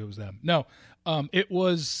I told you it was them. No,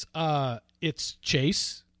 it's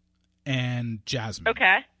Chase and Jasmine.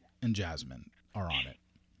 Okay. And Jasmine are on it.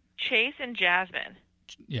 Chase and Jasmine.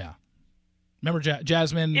 Yeah. Remember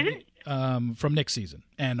Jasmine from Nick's season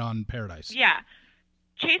and on Paradise? Yeah.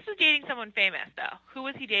 Chase was dating someone famous, though. Who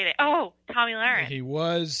was he dating? Oh, Tommy Lahren. He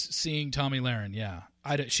was seeing Tommy Lahren, yeah.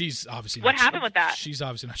 She's obviously What happened with that? She's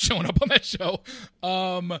obviously not showing up on that show.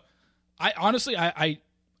 I honestly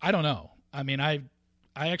don't know. I mean, I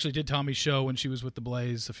actually did Tommy's show when she was with the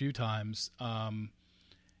Blaze a few times, and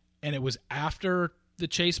it was after the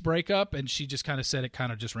Chase breakup, and she just kind of said it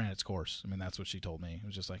kind of just ran its course. I mean, that's what she told me. It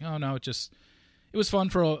was just like, oh no, it was fun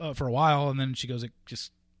for a while, and then she goes, it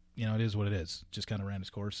just, it is what it is. Just kind of ran its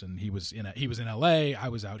course, and he was in LA, I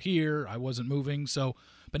was out here, I wasn't moving. So,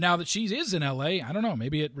 but now that she is in LA, I don't know,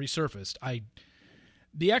 maybe it resurfaced.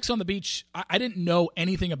 The X on the Beach, I didn't know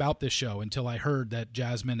anything about this show until I heard that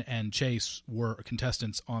Jasmine and Chase were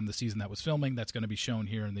contestants on the season that was filming. That's going to be shown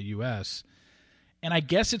here in the U.S. And I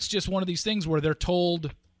guess it's just one of these things where they're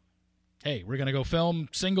told, hey, we're going to go film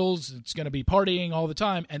singles. It's going to be partying all the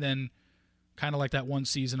time. And then kind of like that one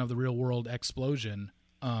season of The Real World Explosion,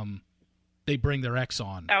 they bring their ex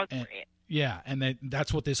on. That was great. Yeah, and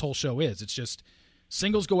that's what this whole show is. It's just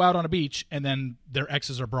singles go out on a beach, and then their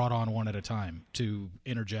exes are brought on one at a time to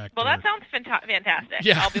interject. Well, that sounds fantastic.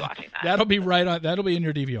 Yeah, I'll be watching that. That'll be right on. That'll be in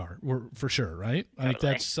your DVR for sure, right? Totally. I think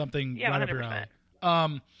that's something right 100%. Up your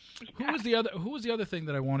alley. Who was the other thing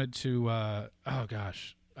that I wanted to? Oh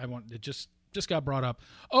gosh, it just got brought up.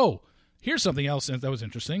 Oh, here's something else that was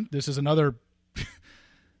interesting. This is another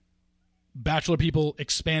Bachelor people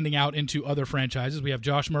expanding out into other franchises. We have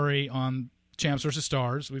Josh Murray on Champs vs.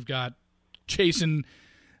 Stars. We've got Chase and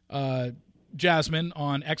Jasmine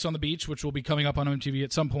on X on the Beach, which will be coming up on MTV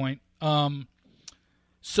at some point.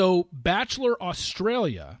 So Bachelor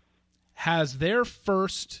Australia has their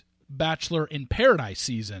first Bachelor in Paradise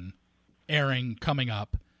season airing coming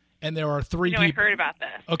up, And there are 3 people. I heard about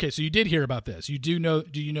this. Okay, so you did hear about this. You do know?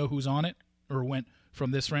 Do you know who's on it or went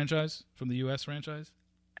from this franchise, from the U.S. franchise?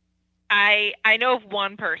 I know of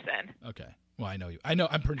one person. Okay. Well, I know you. I know.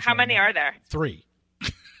 I'm pretty sure. How many are there? 3.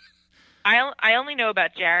 I only know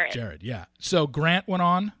about Jared. Jared, yeah. So Grant went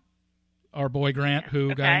on, our boy Grant,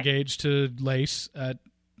 who got engaged to Lace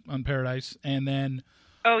on Paradise, and then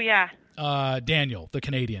Daniel, the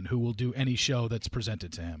Canadian, who will do any show that's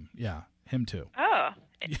presented to him. Yeah, him too. Oh,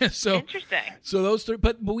 yeah. So interesting. So those 3,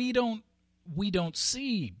 but we don't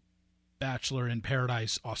see Bachelor in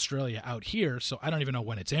Paradise Australia out here, so I don't even know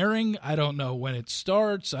when it's airing. I don't know when it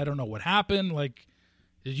starts. I don't know what happened. Like,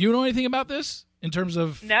 did you know anything about this in terms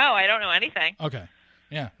of? No, I don't know anything. Okay,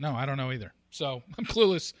 yeah, no, I don't know either. So I'm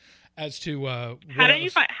clueless as to how do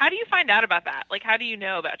you find out about that? Like, how do you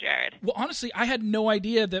know about Jared? Well, honestly, I had no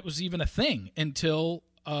idea that was even a thing until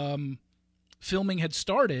filming had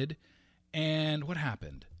started. And what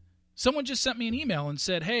happened? Someone just sent me an email and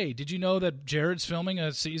said, "Hey, did you know that Jared's filming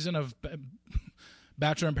a season of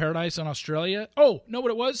Bachelor in Paradise in Australia?" Oh, know what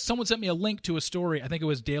it was? Someone sent me a link to a story. I think it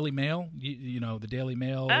was Daily Mail. You know, the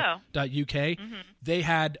dailymail.uk. Mm-hmm. They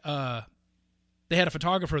had a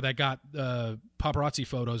photographer that got paparazzi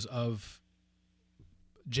photos of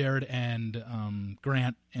Jared and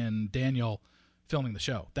Grant and Daniel filming the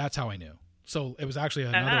show. That's how I knew. So it was actually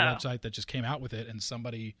another website that just came out with it, and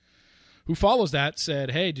somebody who follows that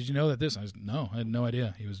said, "Hey, did you know that this?" I was, no, I had no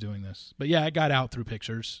idea he was doing this. But yeah, it got out through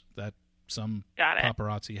pictures that some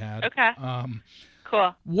paparazzi had. Okay.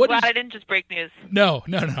 Cool. I didn't just break news. No.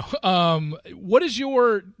 What is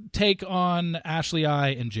your take on Ashley I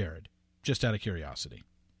and Jared? Just out of curiosity,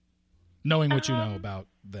 knowing what you know about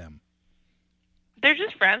them. They're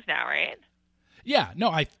just friends now, right? Yeah. No,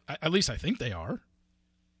 I at least I think they are.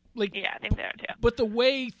 Like, yeah, I think they are too. But the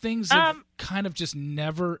way things have kind of just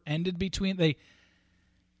never ended between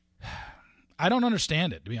I don't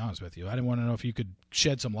understand it, to be honest with you. I didn't want to know if you could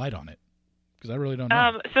shed some light on it, because I really don't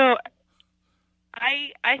know. So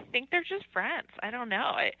I think they're just friends. I don't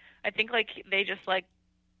know. I think they're just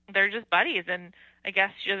buddies, and I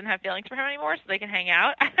guess she doesn't have feelings for him anymore, so they can hang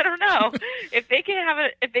out. I don't know. If they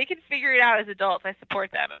can figure it out as adults, I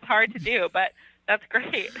support them. It's hard to do, but that's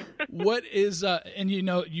great. What is and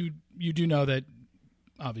you do know that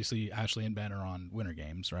obviously Ashley and Ben are on Winter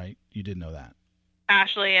Games, right? You did know that.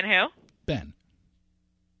 Ashley and who? Ben.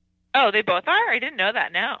 Oh, they both are? I didn't know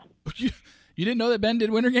that. No. You didn't know that Ben did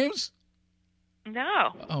Winter Games?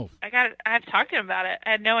 No. Oh. I have to talk to him about it.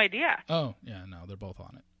 I had no idea. Oh, yeah, no, they're both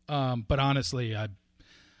on it. But honestly, I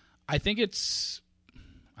think it's,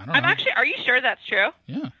 I don't know. Actually, are you sure that's true?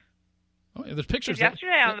 Yeah. Oh, yeah, there's pictures.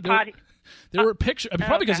 Yesterday on the pod. There were pictures. I mean,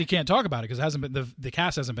 probably because he can't talk about it because it hasn't been the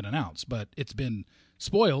cast hasn't been announced, but it's been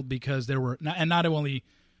spoiled because there were not only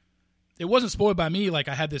it wasn't spoiled by me. Like,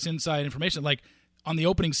 I had this inside information. Like, on the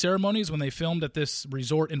opening ceremonies when they filmed at this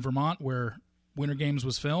resort in Vermont where Winter Games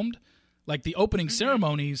was filmed, like the opening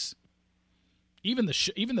ceremonies, even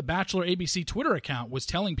the Bachelor ABC Twitter account was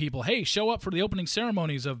telling people, "Hey, show up for the opening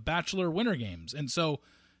ceremonies of Bachelor Winter Games," and so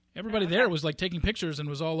everybody there was like taking pictures and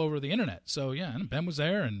was all over the internet. So yeah, and Ben was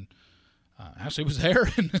there and Ashley was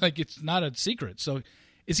there, and like it's not a secret. So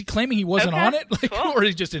is he claiming he wasn't on it, like, cool. Or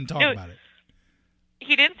he just didn't talk about it?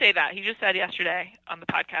 He didn't say that. He just said yesterday on the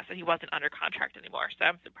podcast that he wasn't under contract anymore. So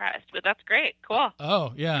I'm surprised, but that's great. Cool.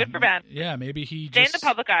 Oh yeah, good for Ben. Yeah, maybe he stay in the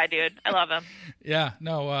public eye, dude. I love him. Yeah,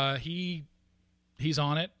 no, he's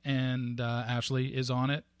on it, and Ashley is on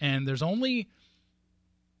it, and there's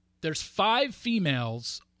 5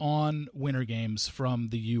 females on Winter Games from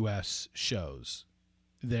the U.S. shows.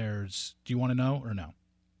 Do you want to know or no?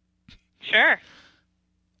 Sure.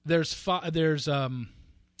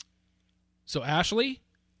 So Ashley,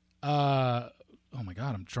 oh my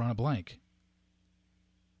God, I'm drawing a blank.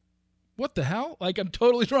 What the hell? Like, I'm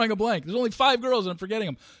totally drawing a blank. There's only 5 girls and I'm forgetting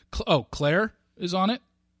them. Claire is on it.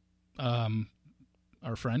 Our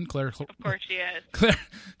friend Claire. Of course she is.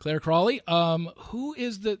 Claire Crawley. Who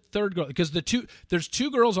is the third girl? Because there's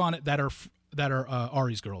 2 girls on it that are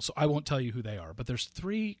Ari's girls. So I won't tell you who they are. But there's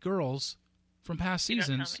 3 girls from past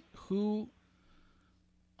seasons who.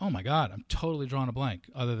 Oh my God, I'm totally drawing a blank.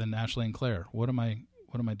 Other than Ashley and Claire, what am I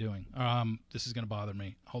doing? This is gonna bother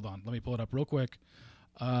me. Hold on, let me pull it up real quick.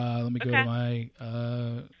 Let me go to my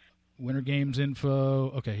Winter Games info.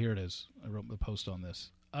 Okay, here it is. I wrote the post on this.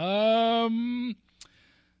 Oh,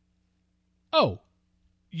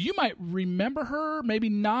 you might remember her, maybe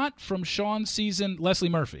not, from Sean's season. Leslie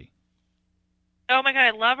Murphy. Oh my God, I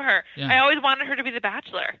love her. Yeah. I always wanted her to be the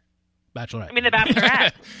Bachelorette. The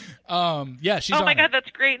Bachelorette. Yeah, she's on it. Oh my God, that's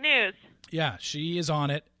great news. Yeah, she is on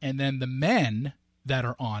it. And then the men that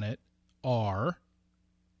are on it are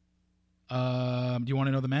Do you want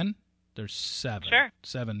to know the men? There's 7. Sure.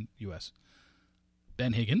 7 U.S.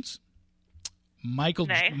 Ben Higgins, Michael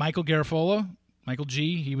Nice. Michael Garafolo, Michael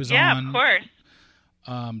G. He was Yeah, on. of course.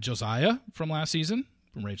 Josiah from last season,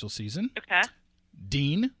 from Rachel's season. Okay.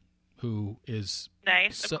 Dean, who is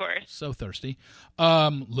Nice, of course. so thirsty.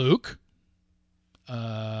 Luke,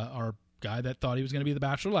 our guy that thought he was going to be the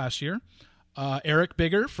Bachelor last year. Eric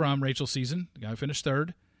Bigger from Rachel's season, the guy who finished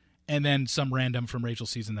 3rd. And then some random from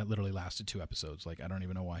Rachel's season that literally lasted 2 episodes. Like, I don't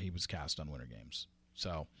even know why he was cast on Winter Games.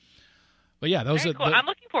 So, but yeah, those Very are cool. I'm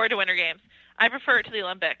looking forward to Winter Games. I prefer it to the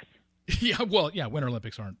Olympics. Winter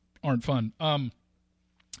Olympics aren't fun.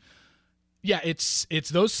 It's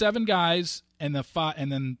those 7 guys and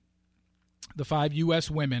then the 5 U.S.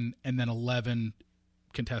 women and then 11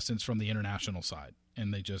 contestants from the international side,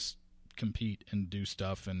 and they just compete and do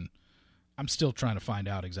stuff. And I'm still trying to find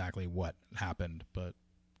out exactly what happened, but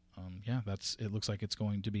it looks like it's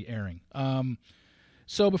going to be airing.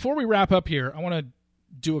 So before we wrap up here, I want to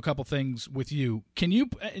do a couple things with you.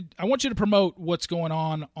 I want you to promote what's going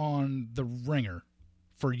on The Ringer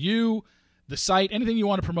for you, the site, anything you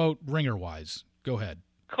want to promote Ringer wise. Go ahead.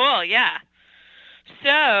 Cool, yeah.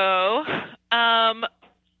 So,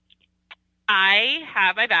 I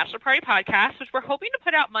have my Bachelor Party podcast, which we're hoping to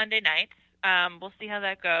put out Monday nights. We'll see how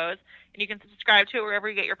that goes. And you can subscribe to it wherever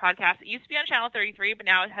you get your podcast. It used to be on Channel 33, but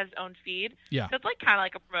now it has its own feed. Yeah. So it's like kind of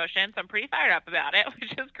like a promotion. So I'm pretty fired up about it,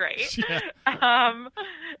 which is great. Yeah.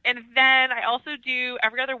 And then I also do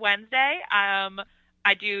every other Wednesday.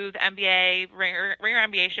 I do the NBA Ringer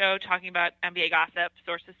NBA show talking about NBA gossip.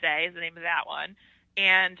 Sources Say is the name of that one.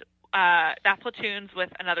 And that platoons with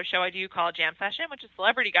another show I do called Jam Session, which is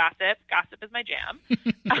celebrity gossip. Gossip is my jam.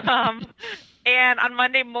 And on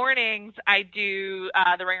Monday mornings, I do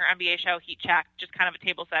the Ringer NBA show Heat Check, just kind of a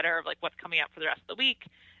table setter of like what's coming up for the rest of the week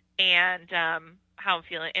and how I'm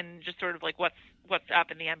feeling, and just sort of like what's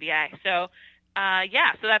up in the NBA. So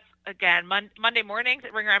so that's again Monday mornings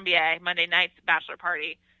at Ringer NBA, Monday nights Bachelor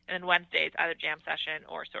Party, and then Wednesdays either Jam Session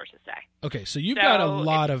or Sources Say. Okay, so you got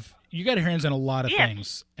your hands in a lot of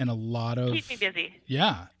things and a lot of keep me busy.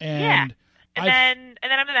 Yeah, and then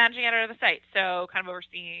I'm the managing editor of the site, so kind of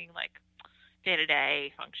overseeing like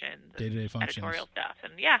day-to-day functions, editorial stuff,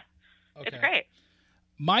 and It's great.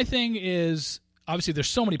 My thing is, obviously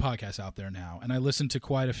there's so many podcasts out there now, and I listen to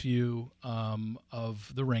quite a few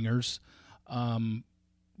of the Ringers.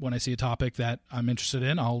 When I see a topic that I'm interested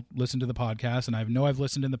in, I'll listen to the podcast, and I know I've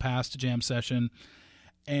listened in the past to Jam Session,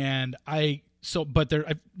 and I've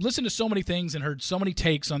listened to so many things and heard so many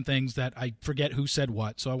takes on things that I forget who said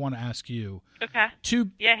what. So I want to ask you,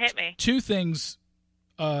 hit me. 2 things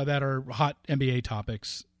that are hot NBA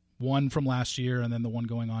topics. One from last year, and then the one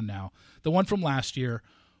going on now. The one from last year.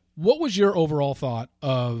 What was your overall thought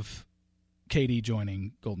of KD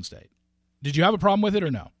joining Golden State? Did you have a problem with it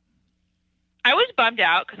or no? I was bummed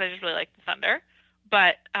out because I just really liked the Thunder,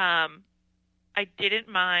 but I didn't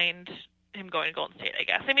mind him going to Golden State, I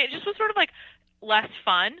guess. I mean, it just was sort of like less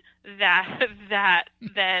fun than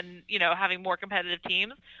having more competitive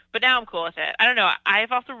teams. But now I'm cool with it. I don't know.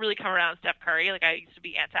 I've also really come around Steph Curry. Like I used to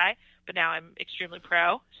be anti, but now I'm extremely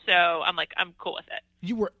pro. So I'm cool with it.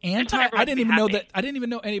 You were anti? I didn't even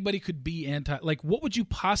know anybody could be anti. Like, what would you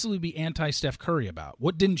possibly be anti Steph Curry about?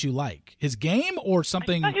 What didn't you like? His game or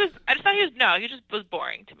something? I just thought he just was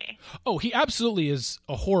boring to me. Oh, he absolutely is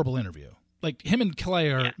a horrible interview. Like him and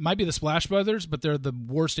Clay might be the Splash Brothers, but they're the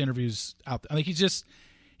worst interviews out there. I think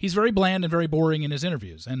he's very bland and very boring in his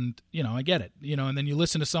interviews. And, I get it. And then you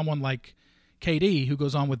listen to someone like KD who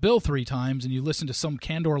goes on with Bill 3 times, and you listen to some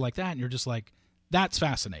candor like that, and you're just like, that's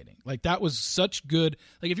fascinating. Like, that was such good.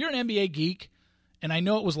 Like, if you're an NBA geek, and I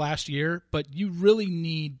know it was last year, but you really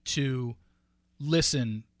need to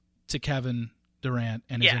listen to Kevin Durant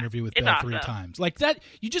and his interview with Bill awesome. 3 times. Like that,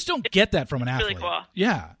 you just don't get that from an athlete. Really cool.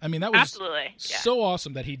 Yeah. I mean, that was absolutely so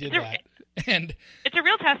awesome that he did that. And it's a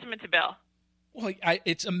real testament to Bill. Well,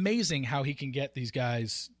 it's amazing how he can get these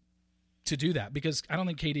guys to do that, because I don't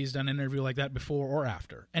think KD's done an interview like that before or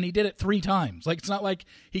after. And he did it 3 times. Like, it's not like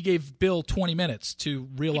he gave Bill 20 minutes to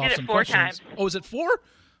reel off some questions. 4 times. Oh, is it 4?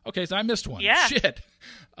 Okay, so I missed one. Yeah. Shit.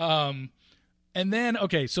 And then,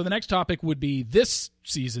 so the next topic would be this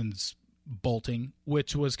season's bolting,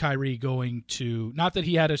 which was Kyrie going to, not that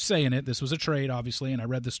he had a say in it. This was a trade, obviously, and I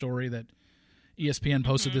read the story that ESPN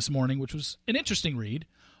posted this morning, which was an interesting read.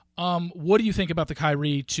 What do you think about the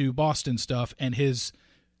Kyrie to Boston stuff and his...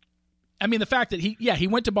 I mean, the fact that he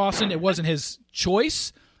went to Boston, it wasn't his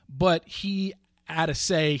choice, but he had a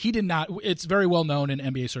say. He did not, it's very well known in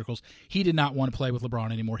NBA circles, he did not want to play with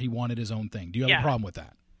LeBron anymore. He wanted his own thing. Do you have a problem with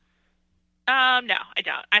that? No, I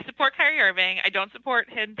don't. I support Kyrie Irving. I don't support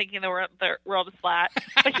him thinking the world is flat.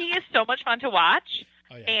 But he is so much fun to watch,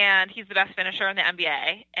 and he's the best finisher in the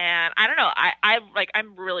NBA. And I don't know.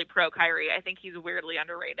 I'm really pro Kyrie. I think he's weirdly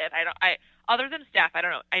underrated. Other than Steph, I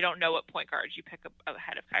don't know. I don't know what point guards you pick up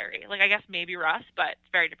ahead of Kyrie. Like I guess maybe Russ, but it's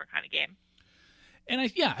a very different kind of game.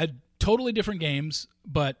 And totally different games.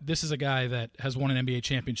 But this is a guy that has won an NBA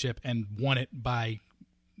championship and won it by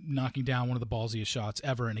knocking down one of the ballsiest shots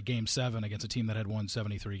ever in a Game 7 against a team that had won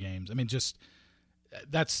 73 games. I mean, just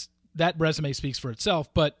that resume speaks for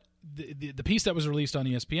itself. But the piece that was released on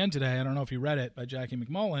ESPN today, I don't know if you read it, by Jackie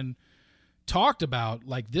McMullen, talked about,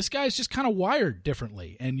 like, this guy's just kind of wired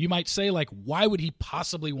differently. And you might say, like, why would he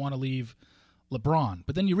possibly want to leave LeBron?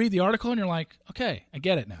 But then you read the article and you're like, okay, I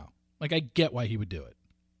get it now. Like, I get why he would do it.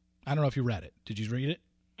 I don't know if you read it. Did you read it?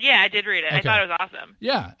 Yeah, I did read it. Okay. I thought it was awesome.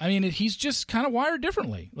 Yeah, I mean, he's just kind of wired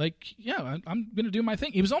differently. Like, yeah, I'm going to do my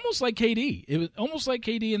thing. He was almost like KD. It was almost like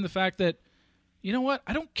KD in the fact that, you know what?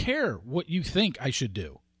 I don't care what you think I should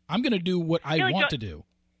do. I'm going to do what I want to do.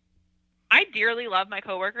 I dearly love my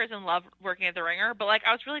coworkers and love working at the Ringer, but like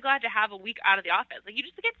I was really glad to have a week out of the office. Like you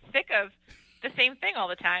just get sick of the same thing all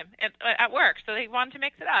the time at work, so they wanted to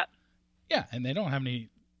mix it up. Yeah, and they don't have any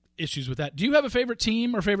issues with that. Do you have a favorite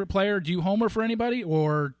team or favorite player? Do you homer for anybody,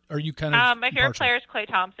 or are you kind of my favorite player is Klay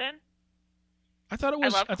Thompson. I thought it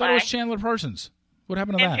was Chandler Parsons. What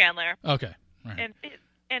happened to that? Chandler. Okay. Right.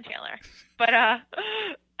 And Chandler. But yeah,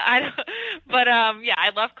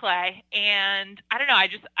 I love Klay, and I don't know,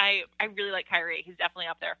 I really like Kyrie. He's definitely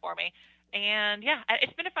up there for me. And yeah,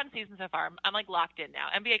 it's been a fun season so far. I'm like locked in now.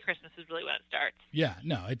 NBA Christmas is really when it starts. Yeah,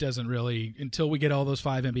 no, it doesn't really until we get all those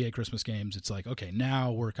 5 NBA Christmas games. It's like, okay,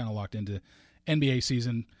 now we're kind of locked into NBA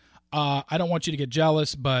season. I don't want you to get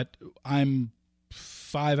jealous, but I'm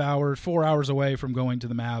 4 hours away from going to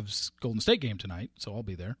the Mavs Golden State game tonight, so I'll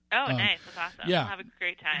be there. Oh, nice. That's awesome. Yeah. I'll have a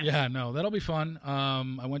great time. Yeah, no, that'll be fun.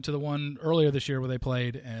 I went to the one earlier this year where they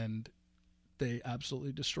played, and they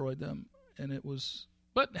absolutely destroyed them, and it was...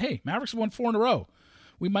 But, hey, Mavericks have won 4 in a row.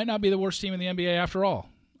 We might not be the worst team in the NBA after all.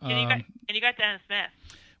 And you got Dennis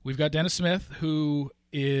Smith. We've got Dennis Smith, who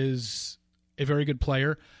is a very good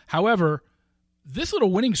player. However, this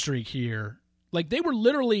little winning streak here, like they were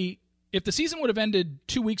literally, if the season would have ended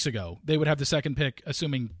 2 weeks ago, they would have the second pick,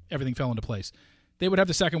 assuming everything fell into place. They would have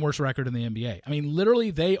the second worst record in the NBA. I mean,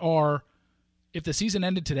 literally they are, if the season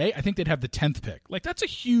ended today, I think they'd have the 10th pick. Like that's a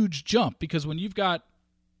huge jump because when you've got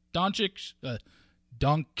Doncic, I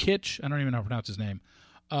don't even know how to pronounce his name,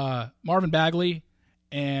 Marvin Bagley,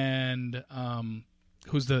 and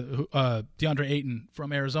who's the DeAndre Ayton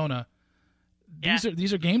from Arizona.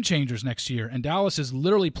 These are game changers next year, and Dallas is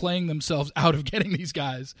literally playing themselves out of getting these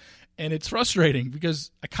guys, and it's frustrating because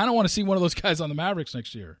I kind of want to see one of those guys on the Mavericks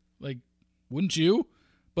next year. Like, wouldn't you?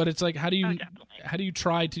 But it's like, how do you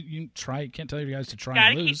try? Can't tell you guys to try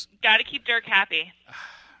and lose. Got to keep Dirk happy.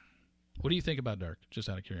 What do you think about Dirk? Just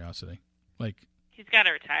out of curiosity, like. He's got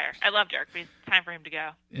to retire. I love Dirk, but it's time for him to go.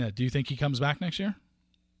 Yeah. Do you think he comes back next year?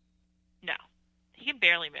 No. He can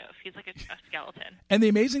barely move. He's like a skeleton. And the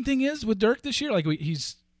amazing thing is with Dirk this year, like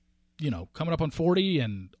he's, coming up on 40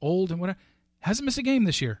 and old and whatever, hasn't missed a game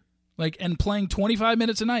this year. Like, and playing 25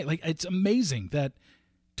 minutes a night. Like, it's amazing that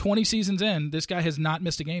 20 seasons in, this guy has not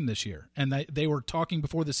missed a game this year. And they were talking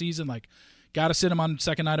before the season, like, got to sit him on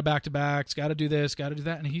second night of back-to-backs, got to do this, got to do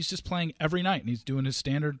that. And he's just playing every night, and he's doing his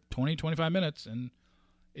standard 20, 25 minutes. And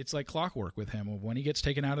it's like clockwork with him when he gets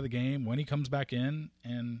taken out of the game, when he comes back in.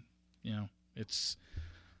 And,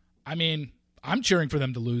 I'm cheering for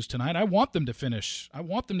them to lose tonight. I want them to finish. I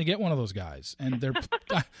want them to get one of those guys. And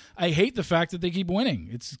I hate the fact that they keep winning.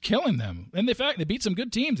 It's killing them. And the fact they beat some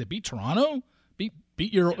good teams. They beat Toronto, beat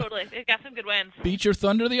your... Totally. They've got some good wins. Beat your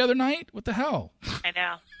Thunder the other night? What the hell? I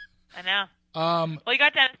know. Well, you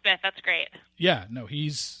got Dennis Smith. That's great. Yeah, no,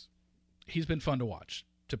 he's been fun to watch,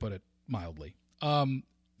 to put it mildly.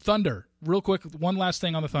 Thunder, real quick, one last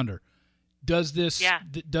thing on the Thunder. Does this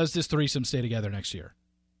threesome stay together next year?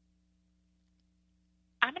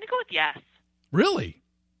 I'm going to go with yes. Really?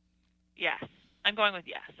 Yes, I'm going with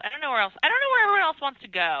yes. I don't know where else. I don't know where everyone else wants to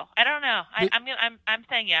go. I don't know. I'm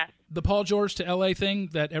saying yes. The Paul George to LA thing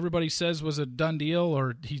that everybody says was a done deal,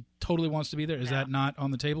 or he totally wants to be there. Is that not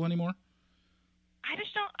on the table anymore? I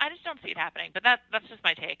just don't see it happening. But that's just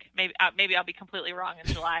my take. Maybe I'll be completely wrong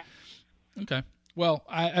in July. Okay. Well,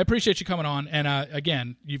 I appreciate you coming on. And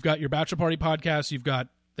again, you've got your Bachelor Party podcast. You've got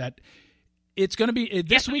that. It's going to be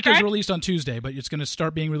this week is released on Tuesday, but it's going to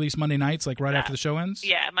start being released Monday nights, like right after the show ends.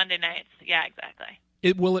 Yeah, Monday nights. Yeah, exactly.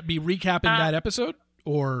 Will it be recapping that episode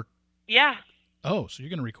or? Yeah. Oh, so you're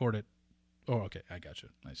going to record it? Oh, okay. I got you.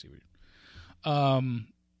 I see what you're.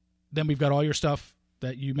 then we've got all your stuff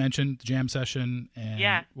that you mentioned, the jam session,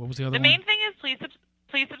 and what was the other one? The main thing is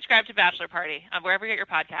please subscribe to Bachelor Party wherever you get your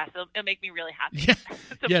podcast. It'll make me really happy. Yeah.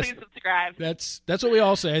 So yes. Please subscribe. That's what we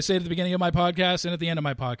all say. I say it at the beginning of my podcast and at the end of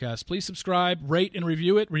my podcast. Please subscribe, rate, and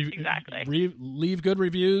review it. Exactly. Leave good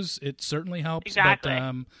reviews. It certainly helps.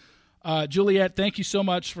 Exactly. But, Juliet, thank you so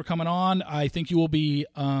much for coming on. I think you will be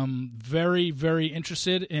very, very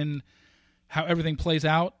interested in how everything plays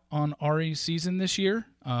out on Ari's season this year.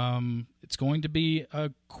 It's going to be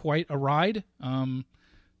quite a ride,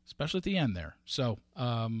 especially at the end there. So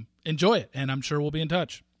enjoy it, and I'm sure we'll be in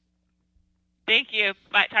touch. Thank you.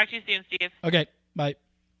 Bye. Talk to you soon, Steve. Okay, bye.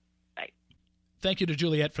 Bye. Thank you to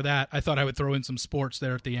Juliet for that. I thought I would throw in some sports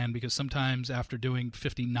there at the end because sometimes after doing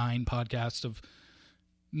 59 podcasts of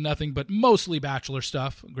nothing but mostly Bachelor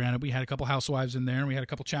stuff, granted we had a couple housewives in there and we had a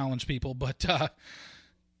couple challenge people, but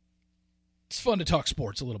it's fun to talk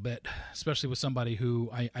sports a little bit, especially with somebody who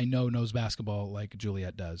I know knows basketball like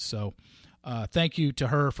Juliet does. So thank you to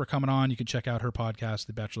her for coming on. You can check out her podcast,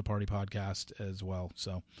 the Bachelor Party Podcast, as well.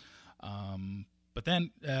 So, but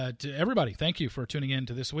then to everybody, thank you for tuning in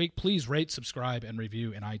to this week. Please rate, subscribe, and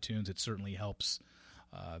review in iTunes. It certainly helps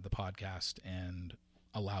the podcast and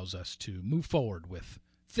allows us to move forward with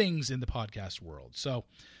things in the podcast world. So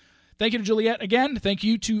thank you to Juliet again. Thank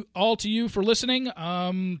you to you for listening.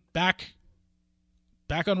 Back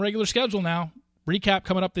on regular schedule now. Recap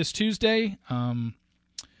coming up this Tuesday.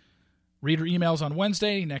 Reader emails on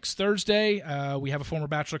Wednesday. Next Thursday, we have a former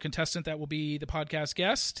Bachelor contestant that will be the podcast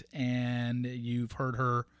guest, and you've heard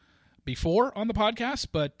her before on the podcast,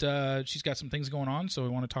 but she's got some things going on, so we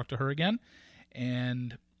want to talk to her again.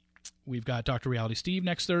 And we've got Dr. Reality Steve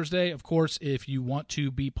next Thursday. Of course, if you want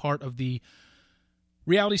to be part of the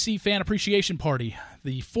Reality Steve Fan Appreciation Party,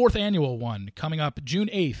 the 4th annual one, coming up June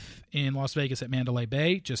 8th in Las Vegas at Mandalay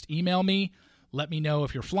Bay, just email me. Let me know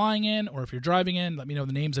if you're flying in or if you're driving in. Let me know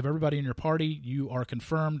the names of everybody in your party. You are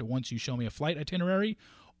confirmed once you show me a flight itinerary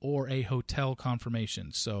or a hotel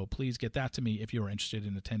confirmation. So please get that to me if you are interested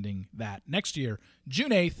in attending that next year, June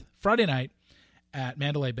 8th, Friday night, at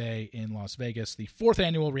Mandalay Bay in Las Vegas, the 4th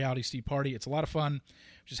annual Reality Steve Party. It's a lot of fun.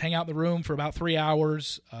 Just hang out in the room for about 3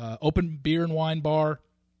 hours. Open beer and wine bar.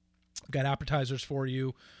 I've got appetizers for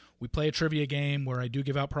you. We play a trivia game where I do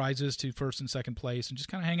give out prizes to first and second place and just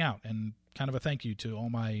kind of hang out, and kind of a thank you to all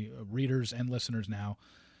my readers and listeners now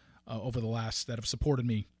over the last that have supported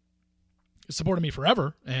me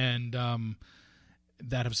forever, and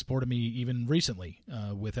that have supported me even recently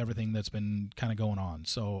with everything that's been kind of going on.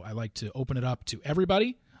 So I like to open it up to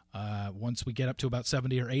everybody. Once we get up to about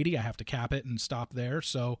 70 or 80, I have to cap it and stop there.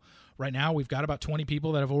 So right now we've got about 20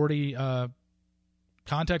 people that have already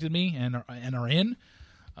contacted me and are in.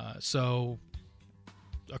 So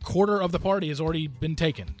a quarter of the party has already been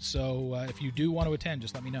taken. So if you do want to attend,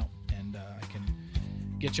 just let me know, and I can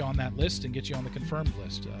get you on that list and get you on the confirmed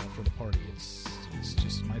list for the party. It's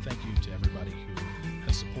just my thank you to everybody who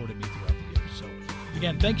has supported me throughout the year. So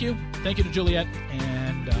again, thank you to Juliet,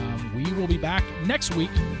 and we will be back next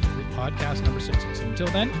week with podcast number 60. So until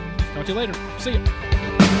then, talk to you later. See you.